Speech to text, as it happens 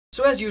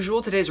So as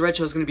usual, today's Red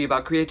Show is going to be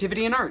about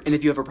creativity and art. And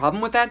if you have a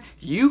problem with that,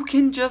 you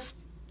can just...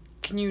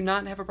 Can you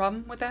not have a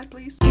problem with that,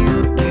 please?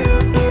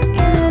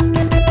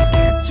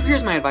 So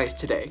here's my advice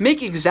today.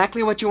 Make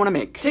exactly what you want to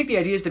make. Take the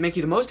ideas that make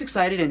you the most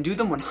excited and do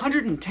them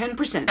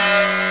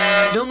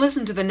 110%. Don't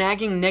listen to the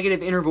nagging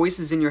negative inner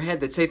voices in your head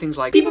that say things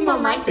like, "People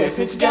won't like this,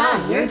 it's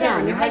done, you're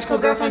done, your high school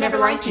girlfriend never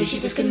liked you, she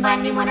just couldn't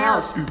find anyone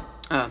else."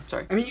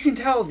 Sorry. I mean, you can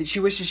tell that she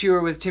wishes she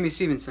were with Timmy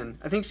Stevenson.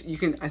 I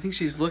think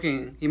she's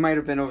looking. He might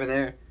have been over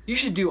there. You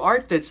should do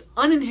art that's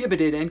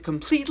uninhibited and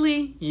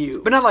completely you.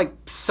 But not like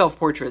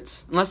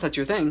self-portraits, unless that's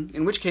your thing,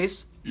 in which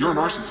case... You're a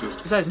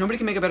narcissist. Besides, nobody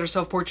can make a better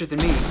self-portrait than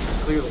me,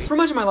 clearly. For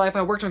much of my life,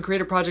 I worked on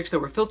creative projects that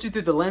were filtered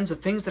through the lens of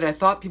things that I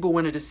thought people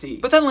wanted to see.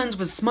 But that lens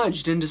was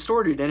smudged and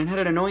distorted, and it had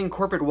an annoying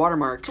corporate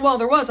watermark. So while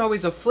there was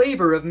always a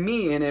flavor of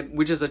me in it,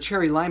 which is a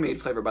cherry limeade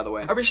flavor, by the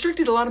way, I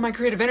restricted a lot of my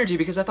creative energy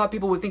because I thought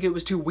people would think it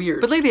was too weird.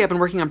 But lately, I've been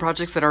working on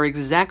projects that are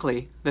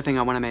exactly the thing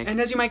I want to make.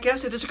 And as you might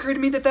guess, it has occurred to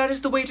me that that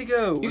is the way to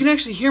go. You can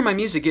actually hear my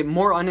music get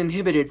more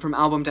uninhibited from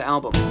album to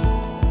album.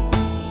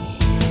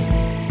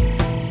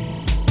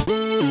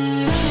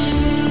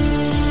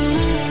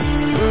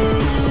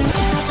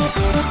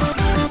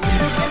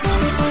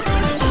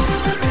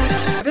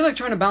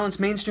 Trying to balance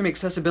mainstream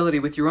accessibility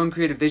with your own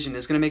creative vision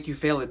is going to make you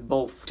fail at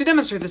both. To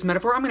demonstrate this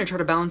metaphor, I'm going to try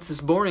to balance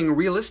this boring,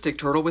 realistic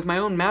turtle with my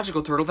own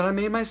magical turtle that I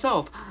made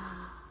myself.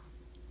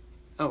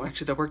 Oh,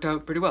 actually that worked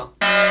out pretty well.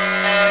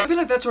 I feel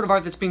like that sort of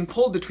art that's being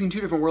pulled between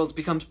two different worlds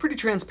becomes pretty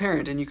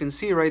transparent and you can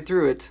see right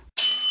through it.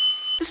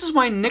 This is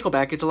why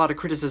Nickelback gets a lot of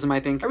criticism, I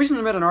think. I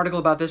recently read an article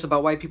about this,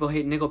 about why people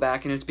hate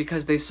Nickelback, and it's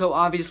because they so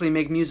obviously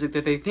make music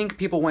that they think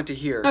people want to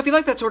hear. Now, if you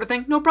like that sort of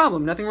thing, no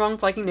problem. Nothing wrong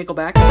with liking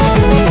Nickelback.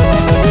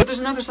 But there's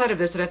another side of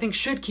this that I think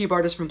should keep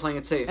artists from playing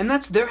it safe, and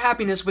that's their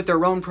happiness with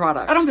their own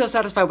product. I don't feel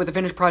satisfied with the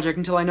finished project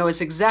until I know it's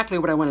exactly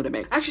what I wanted to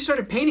make. I actually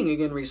started painting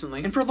again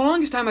recently, and for the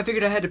longest time I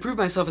figured I had to prove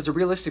myself as a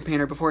realistic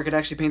painter before I could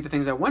actually paint the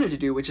things I wanted to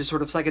do, which is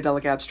sort of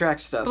psychedelic abstract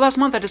stuff. But last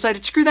month I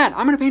decided, screw that,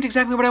 I'm gonna paint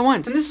exactly what I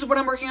want. And this is what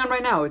I'm working on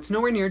right now. It's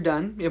nowhere near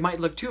done. It might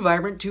look too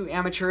vibrant, too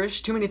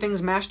amateurish, too many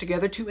things mashed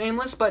together, too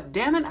aimless, but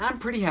damn it, I'm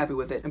pretty happy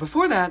with it. And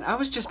before that, I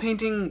was just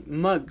painting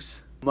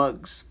mugs.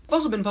 I've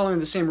also been following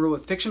the same rule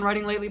with fiction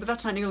writing lately, but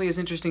that's not nearly as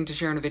interesting to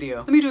share in a video.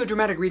 Let me do a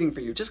dramatic reading for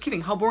you. Just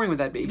kidding, how boring would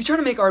that be? If you try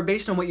to make art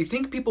based on what you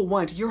think people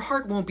want, your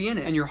heart won't be in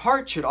it, and your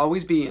heart should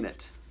always be in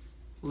it.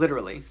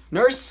 Literally.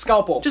 Nurse,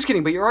 scalpel. Just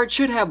kidding, but your art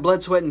should have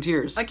blood, sweat, and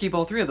tears. I keep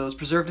all three of those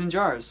preserved in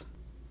jars.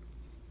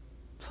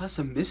 Plus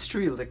a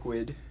mystery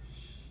liquid.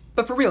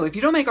 But for real, if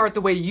you don't make art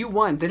the way you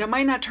want, then it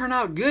might not turn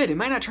out good. It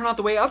might not turn out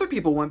the way other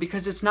people want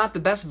because it's not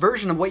the best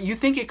version of what you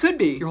think it could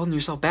be. You're holding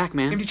yourself back,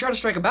 man. If you try to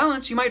strike a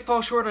balance, you might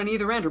fall short on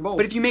either end or both.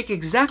 But if you make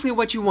exactly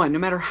what you want, no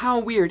matter how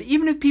weird,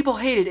 even if people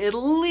hate it, at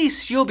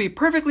least you'll be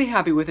perfectly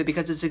happy with it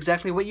because it's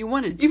exactly what you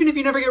wanted. Even if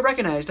you never get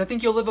recognized, I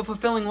think you'll live a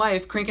fulfilling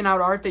life cranking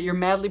out art that you're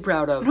madly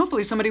proud of. And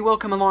hopefully somebody will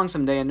come along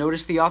someday and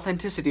notice the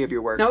authenticity of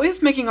your work. Now,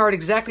 if making art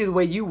exactly the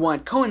way you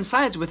want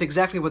coincides with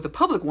exactly what the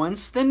public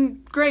wants,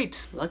 then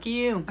great. Lucky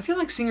you. I feel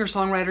like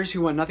singer-songwriters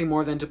who want nothing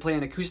more than to play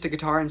an acoustic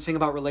guitar and sing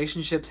about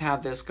relationships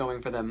have this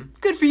going for them.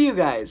 Good for you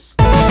guys.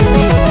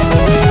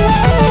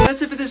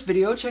 That's it for this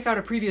video. Check out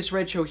a previous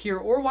Red Show here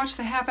or watch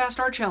the half-assed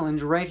art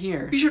challenge right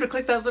here. Be sure to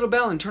click that little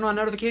bell and turn on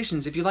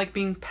notifications if you like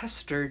being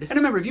pestered. And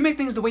remember, if you make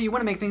things the way you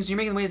want to make things, you're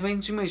making the way you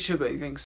should make things.